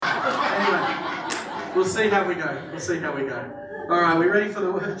We'll see how we go. We'll see how we go. All right, we ready for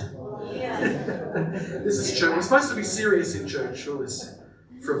the word? Yeah. This is church. We're supposed to be serious in church. All this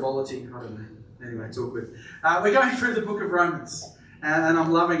frivolity, I don't know. Anyway, it's all good. We're going through the book of Romans, and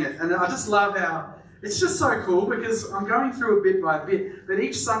I'm loving it. And I just love how it's just so cool because I'm going through it bit by bit. But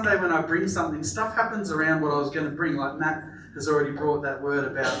each Sunday when I bring something, stuff happens around what I was going to bring. Like Matt has already brought that word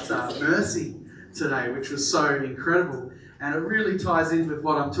about mercy today, which was so incredible. And it really ties in with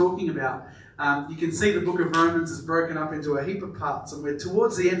what I'm talking about. You can see the book of Romans is broken up into a heap of parts, and we're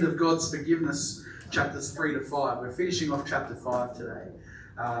towards the end of God's forgiveness, chapters 3 to 5. We're finishing off chapter 5 today,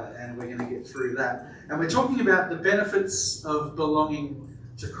 and we're going to get through that. And we're talking about the benefits of belonging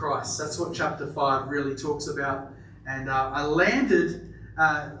to Christ. That's what chapter 5 really talks about. And I landed,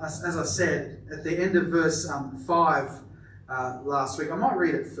 as I said, at the end of verse 5 last week. I might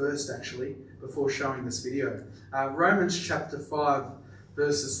read it first, actually, before showing this video. Romans chapter 5,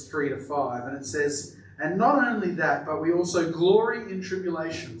 verses 3 to 5, and it says, "And not only that, but we also glory in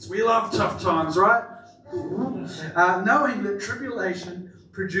tribulations." We love tough times, right? "Knowing that tribulation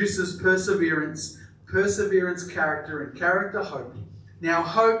produces perseverance, perseverance character, and character hope. Now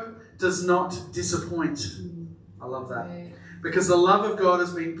hope does not disappoint." I love that. "Because the love of God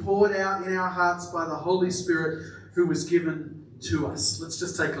has been poured out in our hearts by the Holy Spirit who was given to us." Let's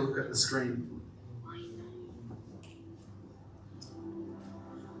just take a look at the screen.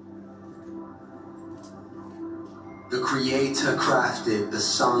 The Creator crafted the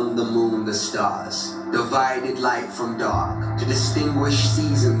sun, the moon, the stars, divided light from dark, to distinguish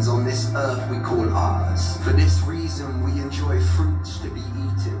seasons on this earth we call ours. For this reason we enjoy fruits to be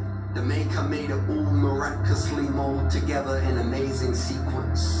eaten. The Maker made it all miraculously mold together in amazing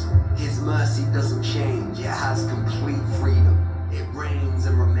sequence. His mercy doesn't change, it has complete freedom. It reigns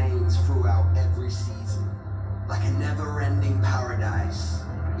and remains throughout every season. Like a never-ending paradise,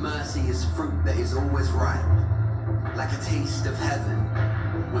 mercy is fruit that is always ripe. Like a taste of heaven,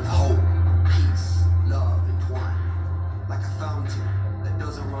 with hope, peace, love entwined. Like a fountain that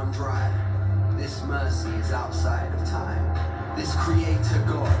doesn't run dry. This mercy is outside of time. This Creator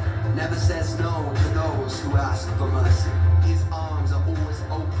God never says no to those who ask for mercy. His arms are always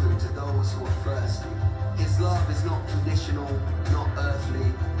open to those who are thirsty. His love is not conditional, not earthly.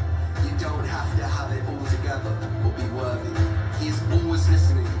 You don't have to have it all together or be worthy. He is always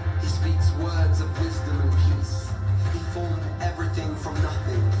listening. He speaks words of wisdom and peace. He formed everything from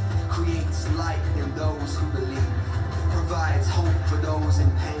nothing, creates light in those who believe, provides hope for those in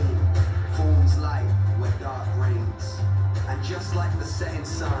pain, forms light where dark reigns. And just like the setting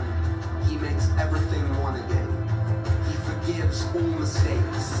sun, He makes everything one again. He forgives all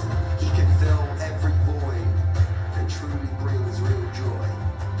mistakes. He can fill every void and truly brings real joy.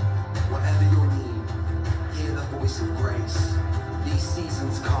 Whatever your need, hear the voice of grace. These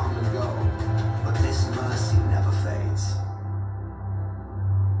seasons come and go, but this mercy never fades.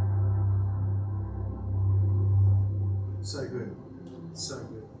 So good. So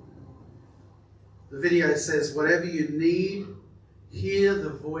good. The video says, "Whatever you need, hear the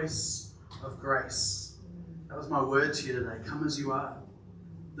voice of grace." That was my word to you today. Come as you are.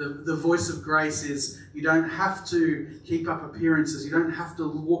 The voice of grace is you don't have to keep up appearances. You don't have to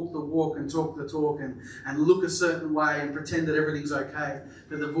walk the walk and talk the talk and look a certain way and pretend that everything's okay.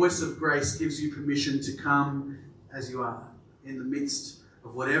 But the voice of grace gives you permission to come as you are in the midst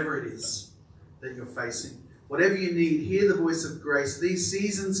of whatever it is that you're facing. Whatever you need, hear the voice of grace. These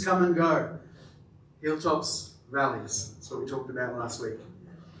seasons come and go. Hilltops, valleys. That's what we talked about last week.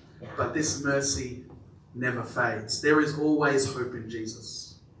 But this mercy never fades. There is always hope in Jesus.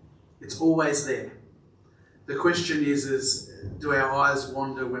 It's always there. The question is do our eyes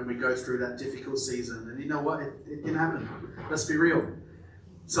wander when we go through that difficult season? And you know what? It can happen. Let's be real.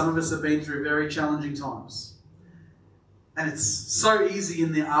 Some of us have been through very challenging times. And it's so easy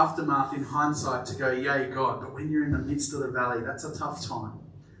in the aftermath, in hindsight, to go, yay, God. But when you're in the midst of the valley, that's a tough time.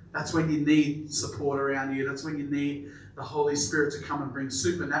 That's when you need support around you. That's when you need the Holy Spirit to come and bring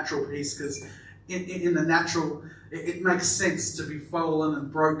supernatural peace, because in the natural, it makes sense to be fallen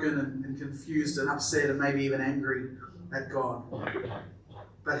and broken and confused and upset and maybe even angry at God.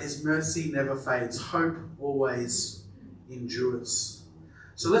 But His mercy never fades. Hope always endures.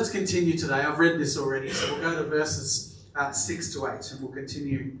 So let's continue today. I've read this already, so we'll go to verses 6 to 8 and we'll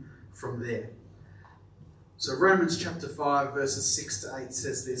continue from there. So Romans chapter 5 verses 6 to 8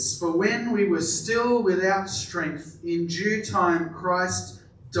 says this: "For when we were still without strength, in due time Christ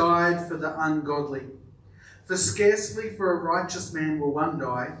died for the ungodly. For scarcely for a righteous man will one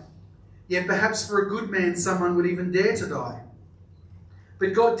die, yet perhaps for a good man someone would even dare to die.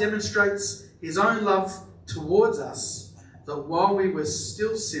 But God demonstrates His own love towards us, that while we were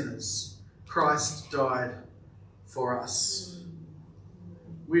still sinners, Christ died for us.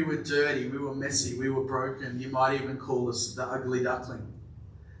 We were dirty, we were messy, we were broken. You might even call us the ugly duckling.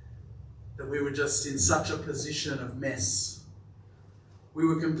 That we were just in such a position of mess. We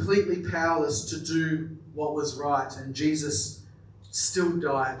were completely powerless to do what was right, and Jesus still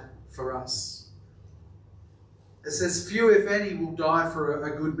died for us. It says, few, if any, will die for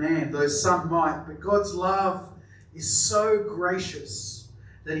a good man, though some might. But God's love is so gracious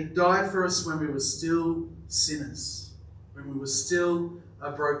that he died for us when we were still sinners, when we were still a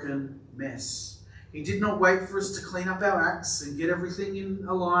broken mess. He did not wait for us to clean up our acts and get everything in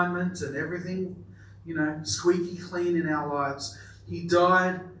alignment and everything, squeaky clean in our lives. He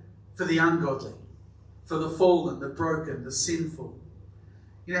died for the ungodly, for the fallen, the broken, the sinful.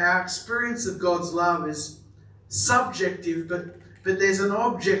 Our experience of God's love is subjective, but there's an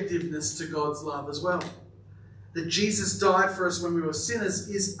objectiveness to God's love as well. That Jesus died for us when we were sinners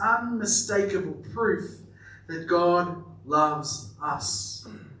is unmistakable proof that God loves us.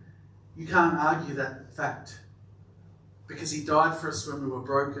 You can't argue that fact, because he died for us when we were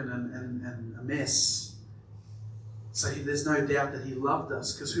broken and a mess. So there's no doubt that he loved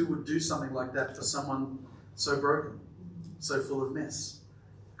us, because who would do something like that for someone so broken, so full of mess?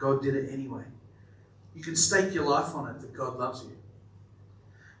 God did it anyway. You can stake your life on it that God loves you.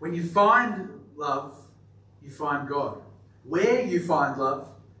 When you find love, you find God. Where you find love,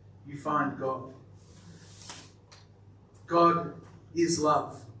 you find God. God is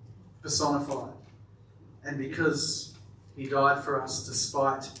love personified. And because he died for us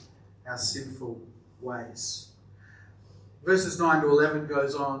despite our sinful ways. Verses 9 to 11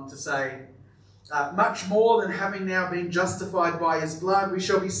 goes on to say, much more than having now been justified by his blood, we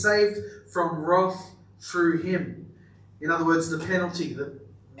shall be saved from wrath through him. In other words, the penalty that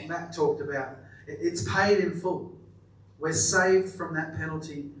Matt talked about, it's paid in full. We're saved from that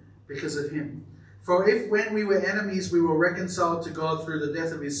penalty because of him. For if when we were enemies we were reconciled to God through the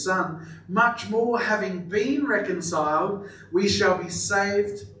death of his Son, much more having been reconciled, we shall be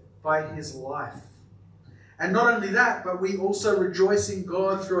saved by his life. And not only that, but we also rejoice in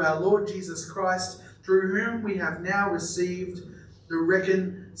God through our Lord Jesus Christ, through whom we have now received the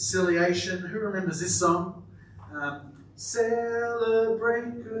reconciliation. Who remembers this song?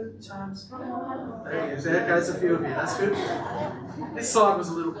 Celebrate good times. There goes a few of you. That's good. This side was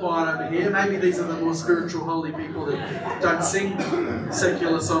a little quiet over here. Maybe these are the more spiritual, holy people that don't sing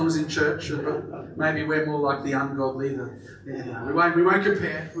secular songs in church. But maybe we're more like the ungodly. We won't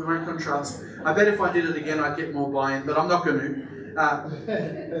compare. We won't contrast. I bet if I did it again, I'd get more buy-in. But I'm not going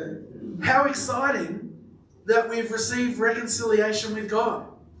to. How exciting that we've received reconciliation with God.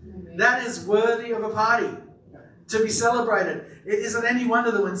 That is worthy of a party, to be celebrated. It isn't any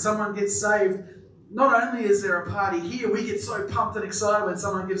wonder that when someone gets saved, not only is there a party here, we get so pumped and excited when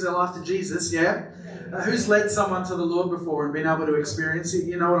someone gives their life to Jesus, yeah? Who's led someone to the Lord before and been able to experience it?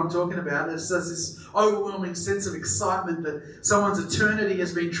 You know what I'm talking about. There's this overwhelming sense of excitement that someone's eternity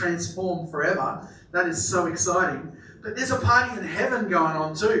has been transformed forever. That is so exciting. But there's a party in heaven going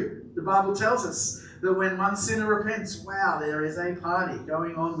on too. The Bible tells us that when one sinner repents, wow, there is a party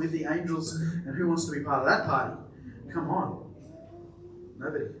going on with the angels. And who wants to be part of that party? Come on.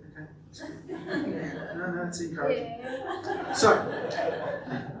 Nobody. Okay. No, it's encouraging. So,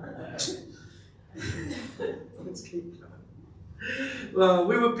 let's keep going. Well,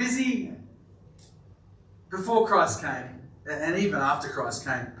 we were busy before Christ came, and even after Christ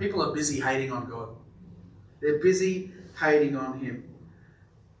came. People are busy hating on God. They're busy hating on him.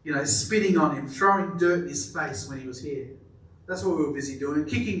 Spitting on him, throwing dirt in his face when he was here. That's what we were busy doing,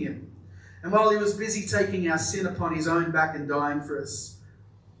 kicking him. And while he was busy taking our sin upon his own back and dying for us,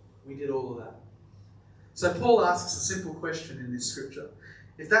 we did all of that. So Paul asks a simple question in this scripture.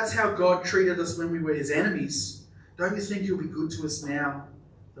 If that's how God treated us when we were his enemies, don't you think he'll be good to us now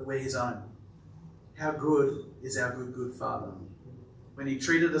that we're his own? How good is our good Father? When he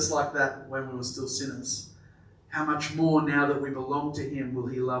treated us like that when we were still sinners, how much more now that we belong to him will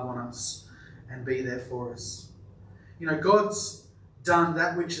he love on us and be there for us? God's done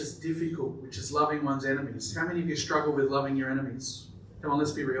that which is difficult, which is loving one's enemies. How many of you struggle with loving your enemies? Come on,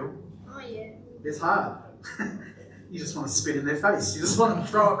 let's be real. Oh, yeah. It's hard. You just want to spit in their face. You just want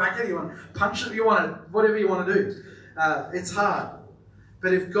to throw it back at you. You want to punch it. You want to, whatever you want to do. It's hard.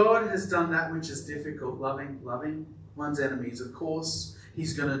 But if God has done that which is difficult, loving one's enemies, of course,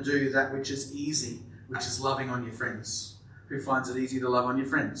 he's going to do that which is easy, which is loving on your friends. Who finds it easy to love on your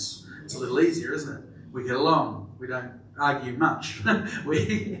friends? It's a little easier, isn't it? We get along. We don't argue much.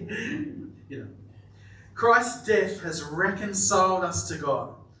 Christ's death has reconciled us to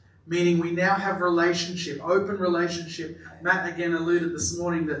God. meaning we now have relationship, open relationship. Matt again alluded this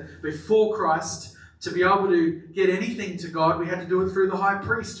morning that before Christ, to be able to get anything to God, we had to do it through the high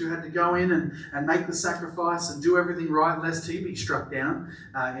priest, who had to go in and make the sacrifice and do everything right, lest he be struck down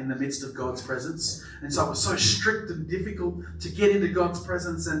in the midst of God's presence. And so it was so strict and difficult to get into God's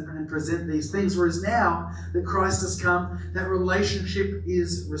presence and present these things. Whereas now that Christ has come, that relationship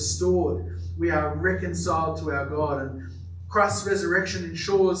is restored. We are reconciled to our God. And Christ's resurrection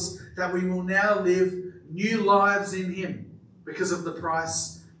ensures that we will now live new lives in him because of the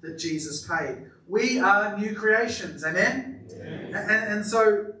price that Jesus paid. We are new creations, amen? And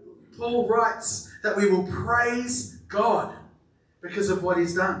so Paul writes that we will praise God because of what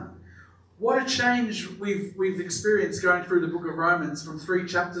he's done. What a change we've experienced going through the book of Romans from 3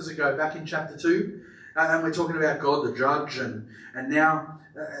 chapters ago, back in chapter 2. And we're talking about God the judge, and now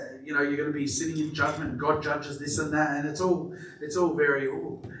you're going to be sitting in judgment, and God judges this and that, and it's all very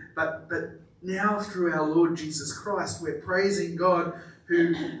but now through our Lord Jesus Christ, we're praising God,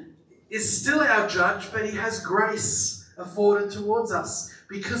 who is still our judge, but he has grace afforded towards us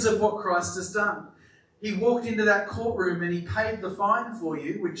because of what Christ has done. He walked into that courtroom and he paid the fine for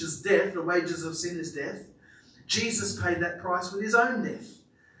you, which is death. The wages of sin is death. Jesus paid that price with his own death.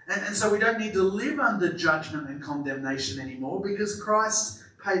 And so we don't need to live under judgment and condemnation anymore, because Christ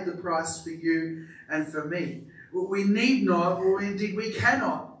paid the price for you and for me. We need not, or indeed we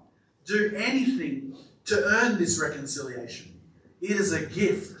cannot, do anything to earn this reconciliation. It is a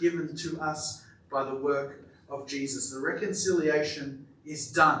gift given to us by the work of Jesus. The reconciliation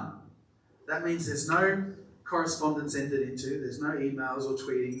is done. That means there's no correspondence entered into. There's no emails or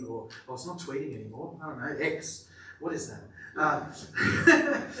tweeting, or it's not tweeting anymore. I don't know, X. What is that?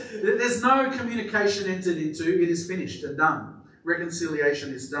 There's no communication entered into. It is finished and done.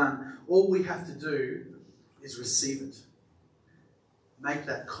 Reconciliation is done. All we have to do is receive it. Make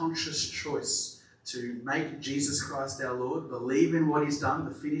that conscious choice to make Jesus Christ our Lord, believe in what he's done,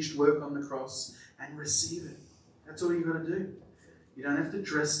 the finished work on the cross, and receive it. That's all you've got to do. You don't have to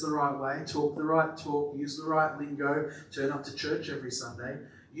dress the right way, talk the right talk, use the right lingo, turn up to church every Sunday.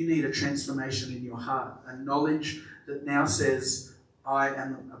 You need a transformation in your heart, a knowledge that now says, I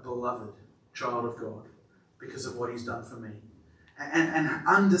am a beloved child of God because of what he's done for me. And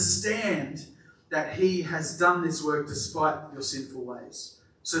understand that he has done this work despite your sinful ways.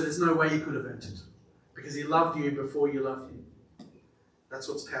 So there's no way you could have earned it, because he loved you before you loved him. That's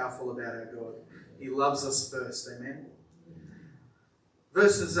what's powerful about our God. He loves us first, amen?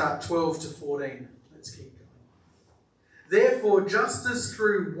 Verses 12 to 14. Let's keep going. Therefore, just as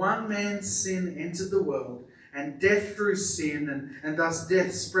through one man's sin entered the world, and death through sin, and thus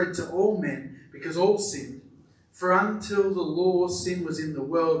death spread to all men, because all sinned. For until the law, sin was in the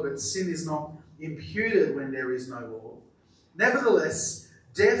world, but sin is not imputed when there is no law. Nevertheless,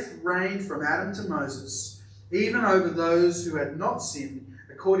 death reigned from Adam to Moses, even over those who had not sinned,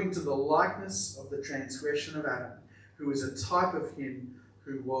 according to the likeness of the transgression of Adam, who is a type of him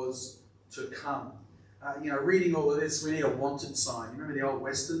who was to come. Reading all of this, we need a wanted sign. You remember the old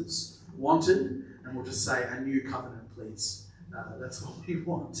Westerns? Wanted, and we'll just say, a new covenant, please. That's what we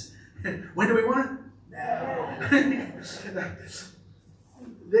want. When do we want it? Now.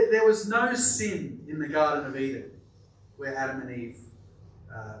 There was no sin in the Garden of Eden where Adam and Eve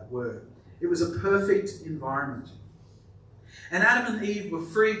were. It was a perfect environment. And Adam and Eve were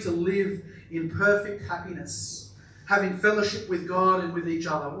free to live in perfect happiness, having fellowship with God and with each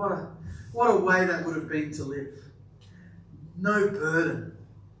other. What a way that would have been to live. No burden,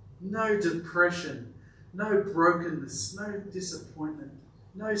 no depression, no brokenness, no disappointment,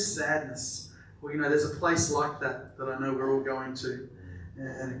 no sadness. Well, there's a place like that I know we're all going to.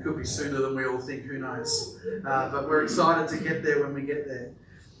 And it could be sooner than we all think, who knows. But we're excited to get there when we get there.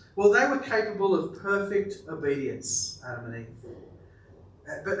 Well, they were capable of perfect obedience, Adam and Eve.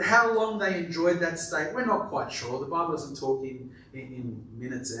 But how long they enjoyed that state, we're not quite sure. The Bible doesn't talk in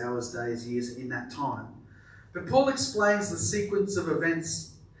minutes, hours, days, years in that time. But Paul explains the sequence of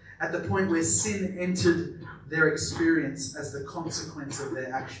events at the point where sin entered their experience as the consequence of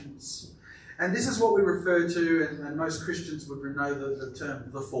their actions. And this is what we refer to, and most Christians would know the term,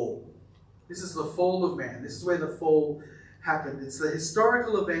 the fall. This is the fall of man. This is where the fall happened. It's the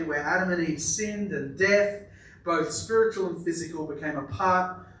historical event where Adam and Eve sinned, and death, both spiritual and physical, became a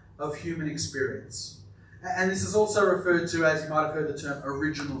part of human experience. And this is also referred to as, you might have heard the term,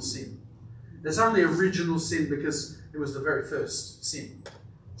 original sin. There's only original sin because it was the very first sin.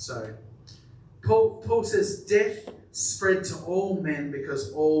 So, Paul says death spread to all men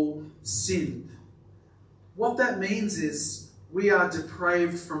because all sinned. What that means is we are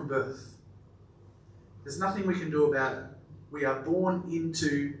depraved from birth. There's nothing we can do about it. We are born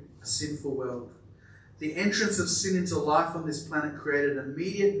into a sinful world. The entrance of sin into life on this planet created an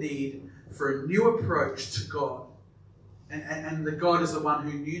immediate need for a new approach to God. And the God is the one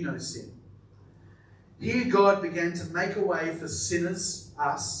who knew no sin. Here God began to make a way for sinners,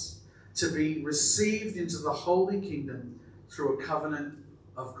 us, to be received into the holy kingdom through a covenant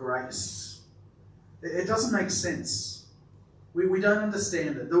of grace. It doesn't make sense. We don't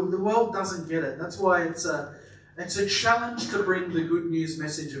understand it. The world doesn't get it. That's why it's a challenge to bring the good news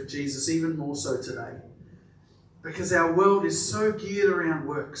message of Jesus even more so today. Because our world is so geared around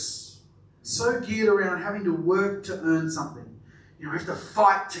works. So geared around having to work to earn something. We have to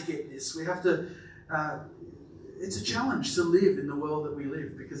fight to get this. We have to... it's a challenge to live in the world that we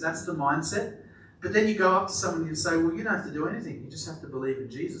live because that's the mindset. But then you go up to someone and say, well, you don't have to do anything. You just have to believe in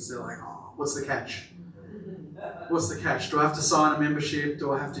Jesus. They're like, oh, what's the catch? What's the catch? Do I have to sign a membership?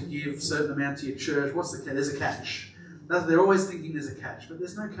 Do I have to give a certain amount to your church? What's the catch? There's a catch. They're always thinking there's a catch, but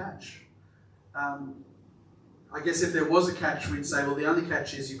there's no catch. I guess if there was a catch, we'd say, well, the only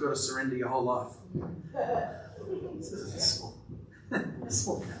catch is you've got to surrender your whole life. This is a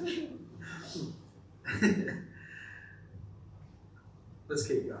small catch. Let's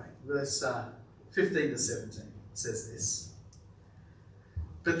keep going. Verse 15 to 17 says this.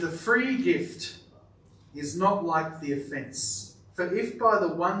 But the free gift is not like the offence. For if by the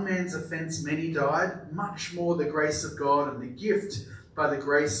one man's offence many died, much more the grace of God and the gift by the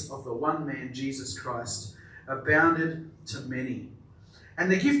grace of the one man, Jesus Christ, abounded to many.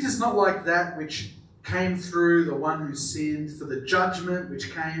 And the gift is not like that which came through the one who sinned, for the judgment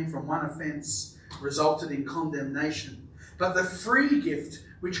which came from one offence resulted in condemnation. But the free gift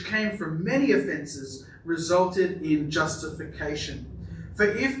which came from many offences resulted in justification. For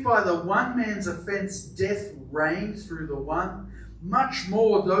if by the one man's offence death reigned through the one, much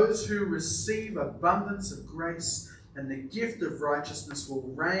more those who receive abundance of grace and the gift of righteousness will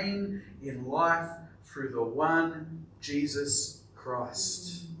reign in life through the one, Jesus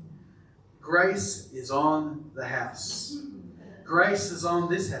Christ. Grace is on the house. Grace is on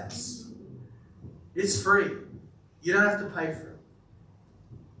this house. It's free. You don't have to pay for it.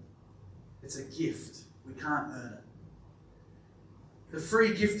 It's a gift. We can't earn it. The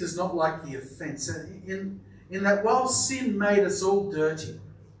free gift is not like the offence. In that while sin made us all dirty,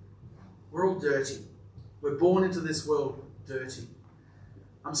 we're all dirty. We're born into this world dirty.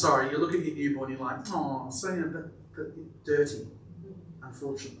 I'm sorry, you look at your newborn, you're like, oh, but dirty,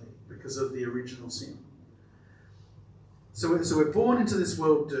 unfortunately, because of the original sin. So we're born into this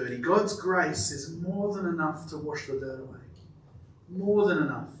world dirty. God's grace is more than enough to wash the dirt away. More than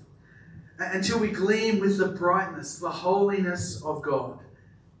enough. Until we gleam with the brightness, the holiness of God.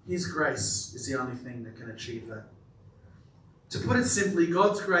 His grace is the only thing that can achieve that. To put it simply,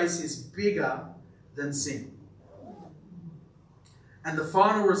 God's grace is bigger than sin. And the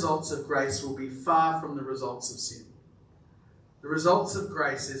final results of grace will be far from the results of sin. The results of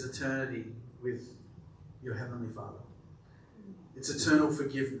grace is eternity with your Heavenly Father. It's eternal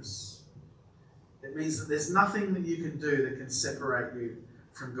forgiveness. It means that there's nothing that you can do that can separate you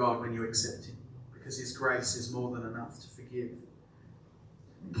from God when you accept Him, because His grace is more than enough to forgive.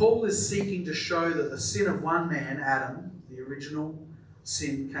 Paul is seeking to show that the sin of one man, Adam, the original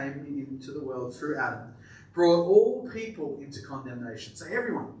sin came into the world through Adam, brought all people into condemnation. So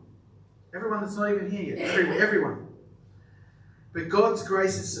everyone that's not even here yet, everyone. But God's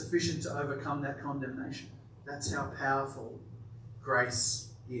grace is sufficient to overcome that condemnation. That's how powerful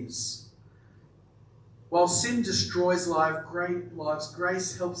grace is. While sin destroys lives,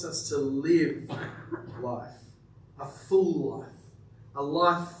 grace helps us to live life, a full life, a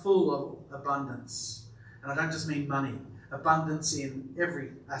life full of abundance. And I don't just mean money, abundance in every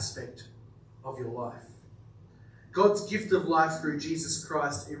aspect of your life. God's gift of life through Jesus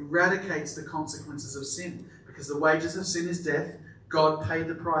Christ eradicates the consequences of sin, because the wages of sin is death. God paid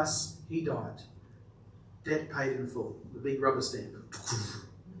the price. He died. Debt paid in full. The big rubber stamp.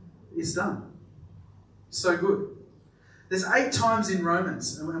 It's done. So good. There's 8 times in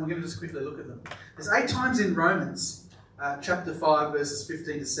Romans, and we're going to just quickly look at them. There's 8 times in Romans, chapter 5, verses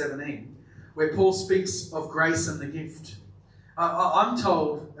 15 to 17, where Paul speaks of grace and the gift. I'm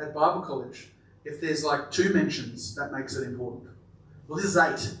told at Bible college, if there's like 2 mentions, that makes it important. Well, this is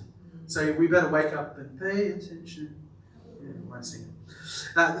 8. So we better wake up and pay attention. Yeah, won't sing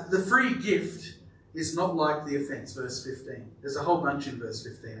it. The free gift is not like the offence, verse 15. There's a whole bunch in verse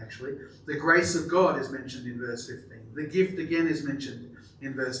 15, actually. The grace of God is mentioned in verse 15. The gift again is mentioned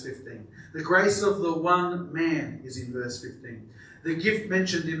in verse 15. The grace of the one man is in verse 15. The gift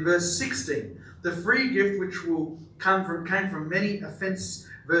mentioned in verse 16. The free gift which will came from many offence,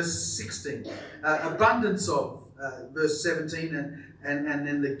 verse 16. Abundance of, verse 17. And and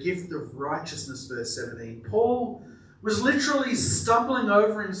then the gift of righteousness, verse 17. Paul was literally stumbling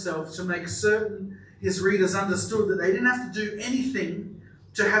over himself to make certain his readers understood that they didn't have to do anything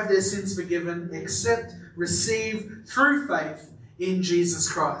to have their sins forgiven except receive through faith in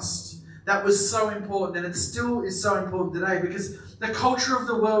Jesus Christ. That was so important, and it still is so important today, because the culture of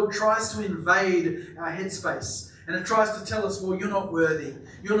the world tries to invade our headspace. And it tries to tell us, well, you're not worthy.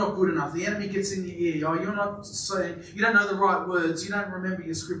 You're not good enough. The enemy gets in your ear. Oh, you're not saying, you don't know the right words. You don't remember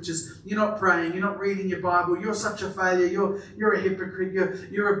your scriptures. You're not praying. You're not reading your Bible. You're such a failure. You're a hypocrite.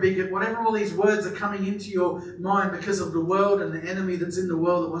 You're a bigot. Whatever all these words are coming into your mind because of the world and the enemy that's in the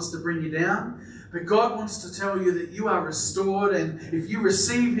world that wants to bring you down. But God wants to tell you that you are restored, and if you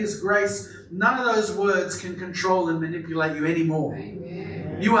receive His grace, none of those words can control and manipulate you anymore.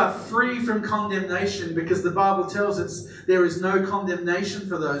 Amen. You are free from condemnation, because the Bible tells us there is no condemnation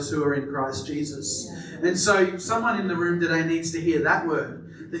for those who are in Christ Jesus. And so someone in the room today needs to hear that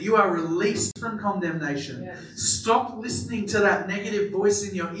word, that you are released from condemnation. Yes. Stop listening to that negative voice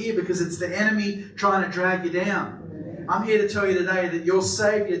in your ear, because it's the enemy trying to drag you down. I'm here to tell you today that your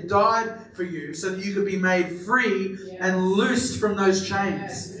Saviour died for you so that you could be made free and loosed from those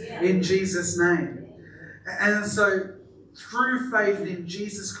chains in Jesus' name. And so through faith in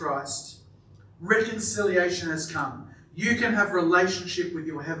Jesus Christ, reconciliation has come. You can have relationship with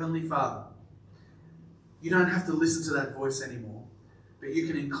your Heavenly Father. You don't have to listen to that voice anymore, but you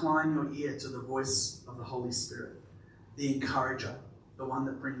can incline your ear to the voice of the Holy Spirit, the encourager, the one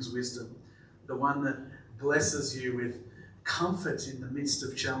that brings wisdom, the one that blesses you with comfort in the midst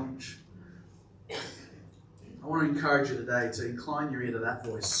of challenge. I want to encourage you today to incline your ear to that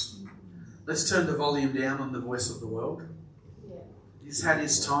voice. Let's turn the volume down on the voice of the world. He's had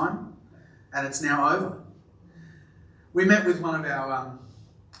his time, and it's now over. We met with one of our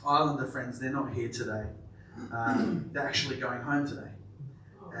Islander friends. They're not here today. They're actually going home today.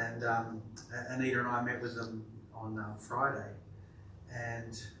 And Anita and I met with them on Friday.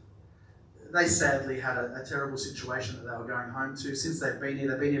 And they sadly had a terrible situation that they were going home to. Since they've been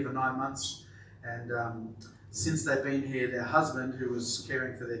here for 9 months. And since they've been here, their husband, who was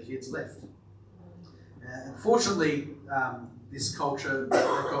caring for their kids, left. Unfortunately, this culture,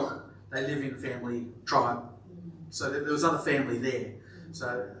 they live in family tribe. So there was other family there.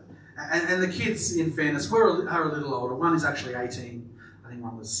 So, and the kids, in fairness, are a little older. One is actually 18. I think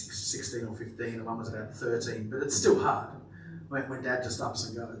one was 16 or 15, and one was about 13. But it's still hard when Dad just ups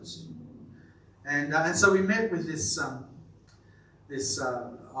and goes. And so we met with this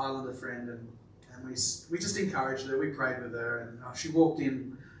Islander friend, and we just encouraged her. We prayed with her, and she walked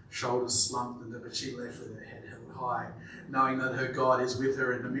in, shoulders slumped, but she left with her head held high, knowing that her God is with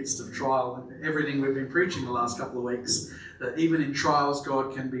her in the midst of trial. And everything we've been preaching the last couple of weeks, that even in trials,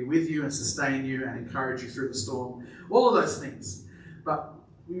 God can be with you and sustain you and encourage you through the storm. All of those things. But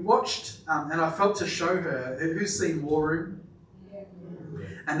we watched, and I felt to show her. Who's seen War Room?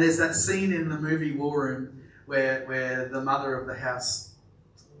 And there's that scene in the movie War Room where the mother of the house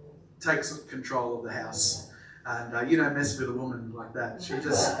takes control of the house. And you don't mess with a woman like that. She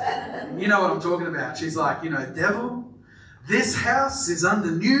just, you know what I'm talking about. She's like, devil, this house is under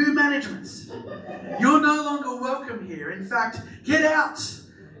new management. You're no longer welcome here. In fact, get out.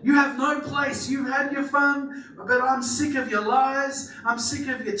 You have no place. You've had your fun, but I'm sick of your lies. I'm sick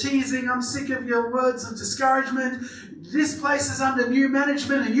of your teasing. I'm sick of your words of discouragement. This place is under new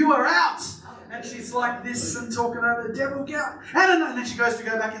management and you are out. And she's like this and talking over the devil, get out. And then she goes to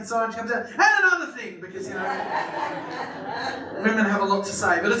go back inside and she comes out. And another thing, because, women have a lot to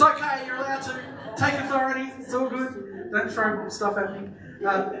say. But it's okay, you're allowed to take authority. It's all good. Don't throw stuff at me.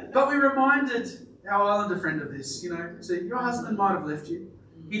 But we reminded our Islander friend of this. So your husband might have left you.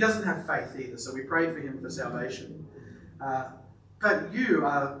 He doesn't have faith either, so we prayed for him for salvation. But you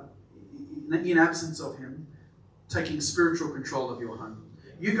are, in absence of him, taking spiritual control of your home.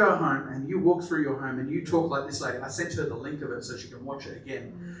 You go home and you walk through your home and you talk like this lady. I sent her the link of it so she can watch it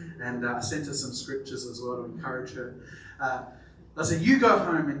again. And I sent her some scriptures as well to encourage her. I said, you go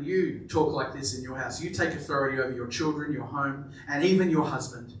home and you talk like this in your house. You take authority over your children, your home, and even your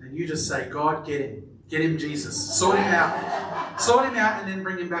husband. And you just say, God, get him. Get him, Jesus. Sort him out. Sort him out and then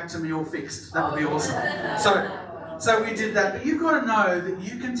bring him back to me all fixed. That would be awesome. So we did that. But you've got to know that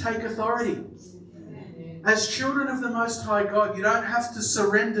you can take authority. As children of the Most High God, you don't have to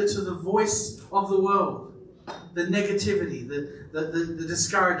surrender to the voice of the world, the negativity, the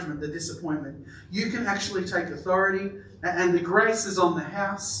discouragement, the disappointment. You can actually take authority, and the grace is on the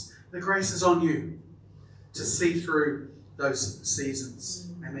house, the grace is on you to see through those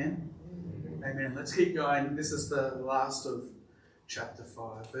seasons. Amen? Amen. Let's keep going. This is the last of chapter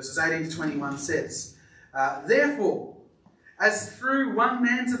 5. Verses 18 to 21 says, Therefore, As through one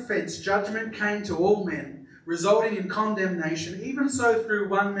man's offense judgment came to all men, resulting in condemnation, even so through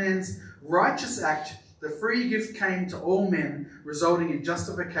one man's righteous act the free gift came to all men, resulting in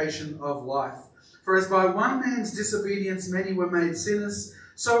justification of life. For as by one man's disobedience many were made sinners,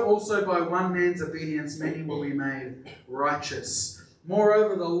 so also by one man's obedience many will be made righteous.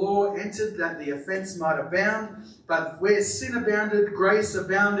 Moreover, the law entered that the offence might abound, but where sin abounded, grace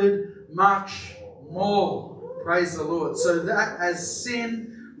abounded much more. Praise the Lord. So that as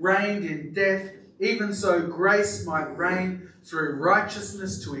sin reigned in death, even so grace might reign through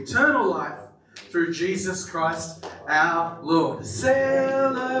righteousness to eternal life through Jesus Christ our Lord.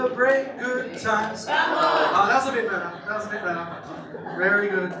 Celebrate good times. Oh, that was a bit better. That was a bit better. Very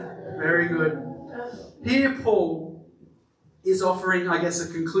good. Very good. Here Paul is offering, I guess,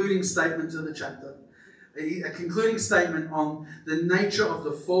 a concluding statement to the chapter. A concluding statement on the nature of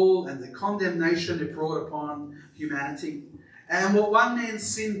the fall and the condemnation it brought upon humanity. And what one man's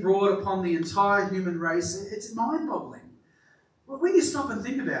sin brought upon the entire human race, it's mind-boggling. But when you stop and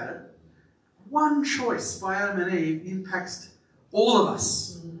think about it, one choice by Adam and Eve impacts all of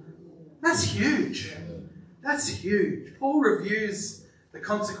us. That's huge. That's huge. Paul reviews the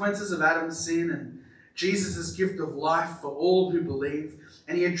consequences of Adam's sin and Jesus' gift of life for all who believe.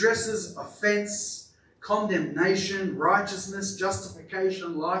 And he addresses offense, condemnation, righteousness,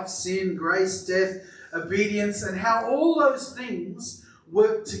 justification, life, sin, grace, death, obedience, and how all those things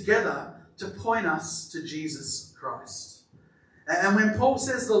work together to point us to Jesus Christ. And when Paul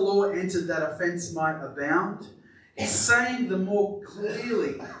says the law entered that offence might abound, he's saying the more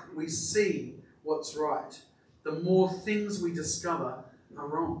clearly we see what's right, the more things we discover are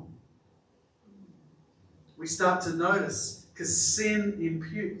wrong. We start to notice, because sin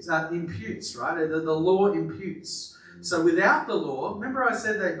imputes, right? The law imputes. So without the law, remember I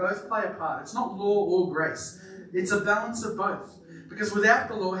said they both play a part. It's not law or grace. It's a balance of both. Because without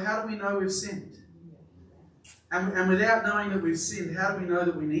the law, how do we know we've sinned? And without knowing that we've sinned, how do we know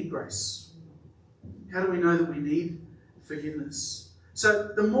that we need grace? How do we know that we need forgiveness? So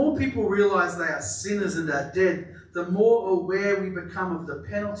the more people realize they are sinners and are dead, the more aware we become of the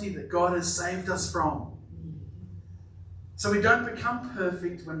penalty that God has saved us from. So we don't become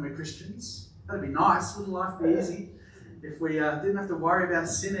perfect when we're Christians. That'd be nice. Wouldn't life be easy if we didn't have to worry about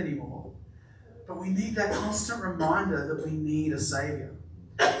sin anymore? But we need that constant reminder that we need a Saviour.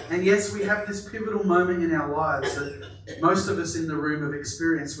 And yes, we have this pivotal moment in our lives that most of us in the room have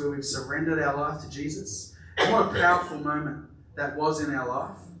experienced where we've surrendered our life to Jesus. And what a powerful moment that was in our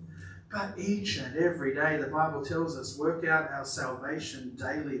life. But each and every day, the Bible tells us, work out our salvation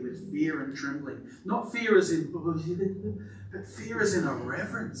daily with fear and trembling. Not fear as in, but fear as in a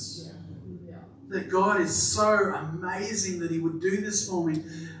reverence. That God is so amazing that he would do this for me.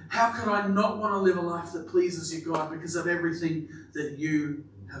 How could I not want to live a life that pleases you, God, because of everything that you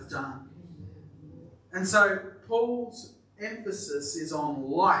have done? And so Paul's emphasis is on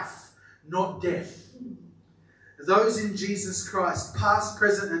life, not death. Those in Jesus Christ, past,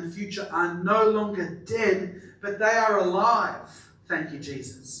 present, and future, are no longer dead, but they are alive. Thank you,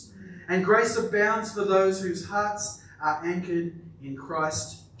 Jesus. And grace abounds for those whose hearts are anchored in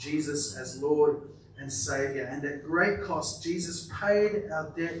Christ Jesus as Lord and Saviour. And at great cost, Jesus paid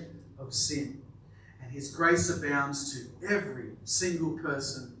our debt of sin. And his grace abounds to every single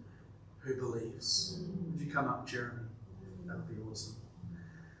person who believes. Would you come up, Jeremy? That would be awesome.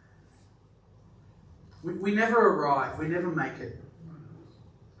 We never arrive. We never make it.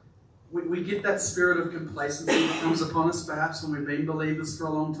 We get that spirit of complacency that comes upon us perhaps when we've been believers for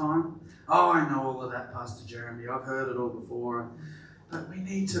a long time. Oh, I know all of that, Pastor Jeremy. I've heard it all before. But we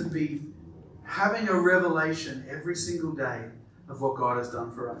need to be having a revelation every single day of what God has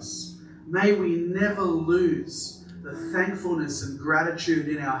done for us. May we never lose the thankfulness and gratitude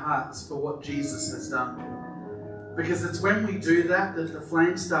in our hearts for what Jesus has done. Because it's when we do that that the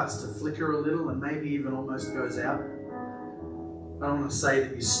flame starts to flicker a little and maybe even almost goes out. I don't want to say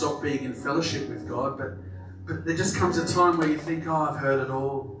that you stop being in fellowship with God, but there just comes a time where you think, oh, I've heard it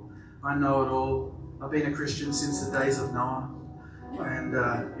all. I know it all. I've been a Christian since the days of Noah. And,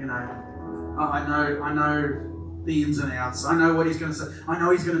 I know the ins and outs. I know what he's going to say. I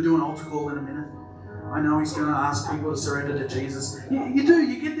know he's going to do an altar call in a minute. I know he's going to ask people to surrender to Jesus. You do.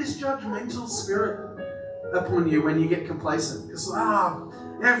 You get this judgmental spirit upon you when you get complacent. It's like,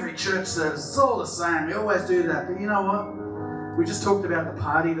 every church service, it's all the same. We always do that. But you know what? We just talked about the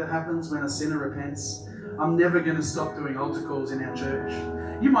party that happens when a sinner repents. I'm never going to stop doing altar calls in our church.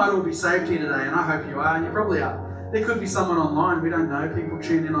 You might all be saved here today, and I hope you are, and you probably are. There could be someone online. We don't know. People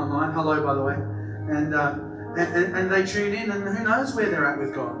tune in online. Hello, by the way. And they tune in, and who knows where they're at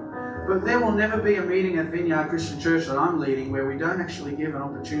with God. But there will never be a meeting at Vineyard Christian Church that I'm leading where we don't actually give an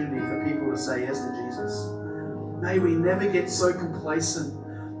opportunity for people to say yes to Jesus. May we never get so complacent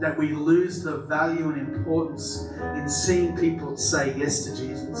that we lose the value and importance in seeing people say yes to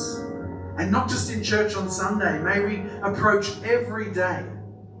Jesus. And not just in church on Sunday. May we approach every day.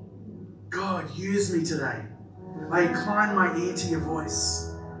 God, use me today. I incline my ear to your voice.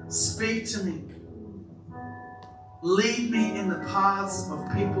 Speak to me. Lead me in the paths of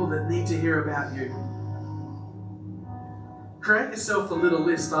people that need to hear about you. Create yourself a little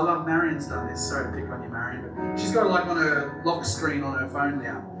list. I love Marion's done this. Sorry to pick on you, Marion. But she's got it like on her lock screen on her phone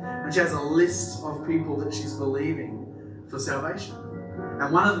now. And she has a list of people that she's believing for salvation.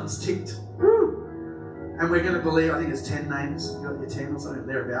 And one of them's ticked. Woo! And we're going to believe, I think it's 10 names. You got your 10 or something,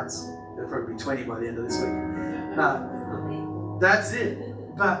 thereabouts. There'll probably be 20 by the end of this week. That's it.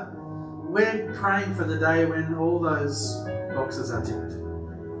 But we're praying for the day when all those boxes are ticked.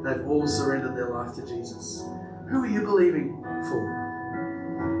 They've all surrendered their life to Jesus. Who are you believing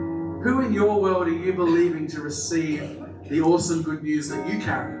for? Who in your world are you believing to receive the awesome good news that you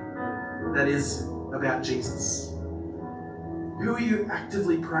carry that is about Jesus? Who are you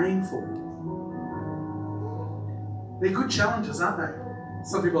actively praying for? They're good challenges, aren't they?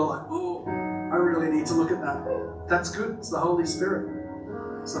 Some people are like, oh, I really need to look at that. That's good. It's the Holy Spirit.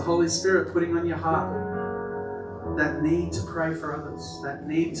 It's the Holy Spirit putting on your heart that need to pray for others, that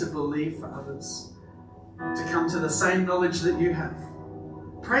need to believe for others, to come to the same knowledge that you have.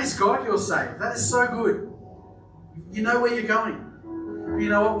 Praise God you're saved. That is so good. You know where you're going. But you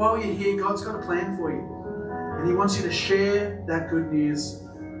know what? While you're here, God's got a plan for you. And He wants you to share that good news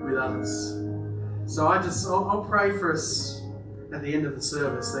with others. So I'll pray for us at the end of the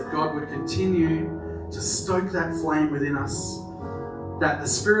service that God would continue to stoke that flame within us, that the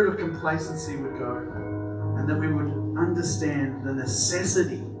spirit of complacency would go, and that we would understand the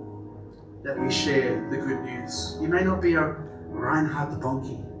necessity that we share the good news. You may not be a Reinhard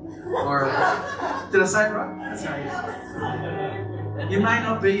Bonnke, or did I say it right? That's how you may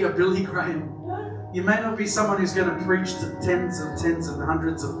not be a Billy Graham. You may not be someone who's going to preach to tens of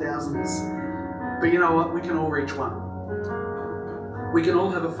hundreds of thousands. But you know what? We can all reach one. We can all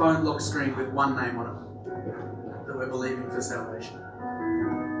have a phone lock screen with one name on it that we're believing for salvation.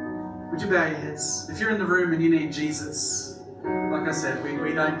 Would you bow your heads? If you're in the room and you need Jesus, like I said,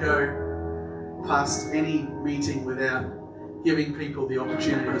 we don't go past any meeting without giving people the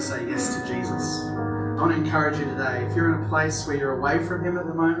opportunity to say yes to Jesus. I want to encourage you today, if you're in a place where you're away from Him at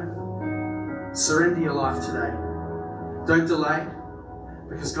the moment, surrender your life today. Don't delay,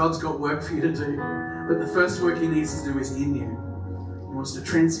 because God's got work for you to do. But the first work He needs to do is in you. He wants to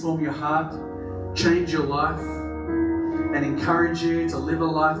transform your heart, change your life, and encourage you to live a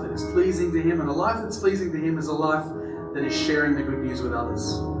life that is pleasing to Him. And a life that's pleasing to Him is a life that is sharing the good news with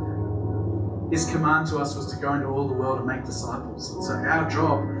others. His command to us was to go into all the world and make disciples. And so our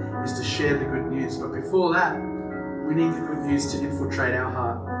job is to share the good news. But before that, we need the good news to infiltrate our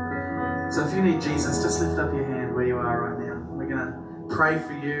heart. So if you need Jesus, just lift up your hand where you are right now. We're going to pray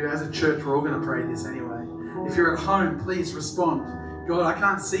for you. As a church, we're all going to pray this anyway. If you're at home, please respond. God, I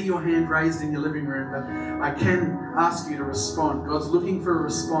can't see your hand raised in your living room, but I can ask you to respond. God's looking for a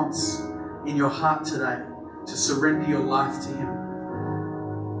response in your heart today to surrender your life to Him.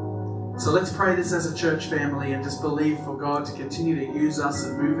 So let's pray this as a church family and just believe for God to continue to use us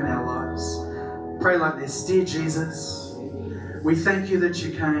and move in our lives. Pray like this. Dear Jesus, we thank you that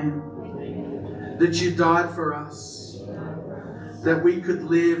you came, that you died for us, that we could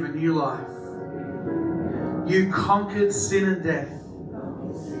live a new life. You conquered sin and death.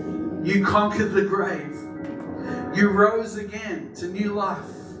 You conquered the grave. You rose again to new life.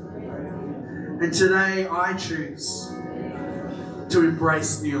 And today I choose to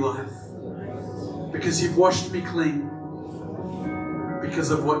embrace new life. Because you've washed me clean.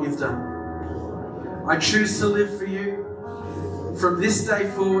 Because of what you've done. I choose to live for you. From this day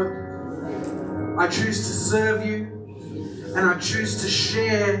forward, I choose to serve you. And I choose to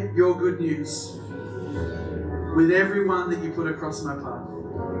share your good news with everyone that you put across my path.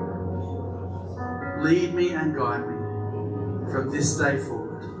 Lead me and guide me from this day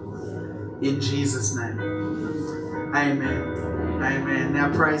forward. In Jesus' name. Amen. Amen. Now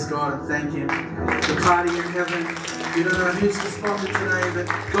praise God and thank Him. The party in heaven. You don't know who's responded today, but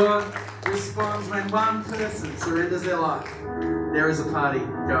God responds when one person surrenders their life. There is a party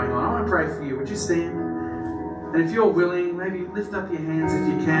going on. I want to pray for you. Would you stand? And if you're willing, maybe lift up your hands if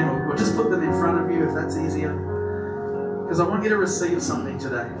you can, or just put them in front of you if that's easier. Because I want you to receive something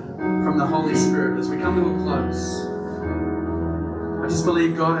today from the Holy Spirit as we come to a close. I just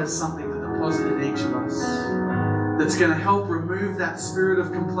believe God has something to deposit in each of us. that's going to help remove that spirit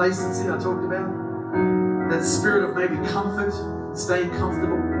of complacency I talked about, that spirit of maybe comfort, staying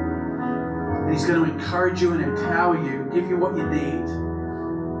comfortable. And He's going to encourage you and empower you, give you what you need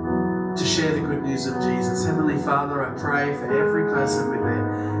to share the good news of Jesus. Heavenly Father, I pray for every person with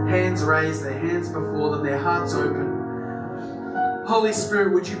their hands raised, their hands before them, their hearts open. Holy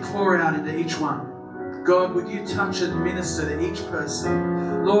Spirit, would you pour out into each one? God, would you touch and minister to each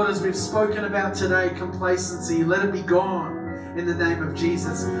person? Lord, as we've spoken about today, complacency, let it be gone in the name of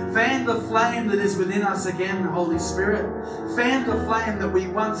Jesus. Fan the flame that is within us again, Holy Spirit. Fan the flame that we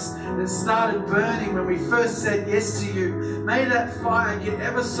once started burning when we first said yes to you. May that fire get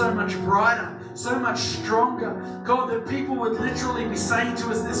ever so much brighter, so much stronger. God, that people would literally be saying to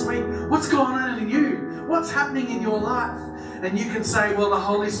us this week, what's going on in you? What's happening in your life? And you can say, well, the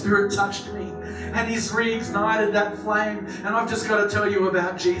Holy Spirit touched me and He's reignited that flame. And I've just got to tell you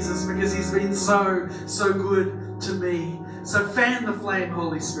about Jesus because He's been so good to me. So fan the flame,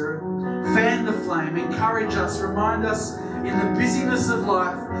 Holy Spirit. Fan the flame. Encourage us. Remind us in the busyness of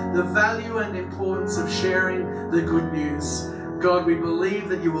life the value and importance of sharing the good news. God, we believe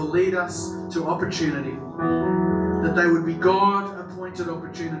that you will lead us to opportunity. That they would be God-appointed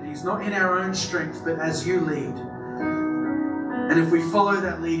opportunities, not in our own strength, but as you lead. And if we follow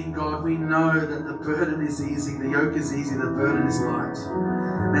that leading, God, we know that the burden is easy, the yoke is easy, the burden is light.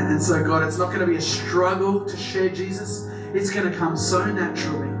 And so, God, it's not going to be a struggle to share Jesus. It's going to come so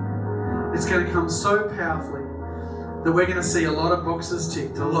naturally. It's going to come so powerfully that we're going to see a lot of boxes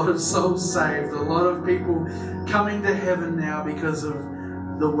ticked, a lot of souls saved, a lot of people coming to heaven now because of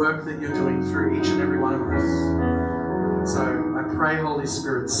the work that you're doing through each and every one of us. So I pray, Holy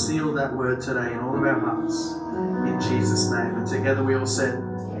Spirit, seal that word today in all of our hearts. In Jesus' name. And together we all said,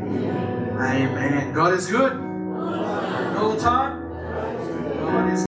 Amen. God is good. All the time.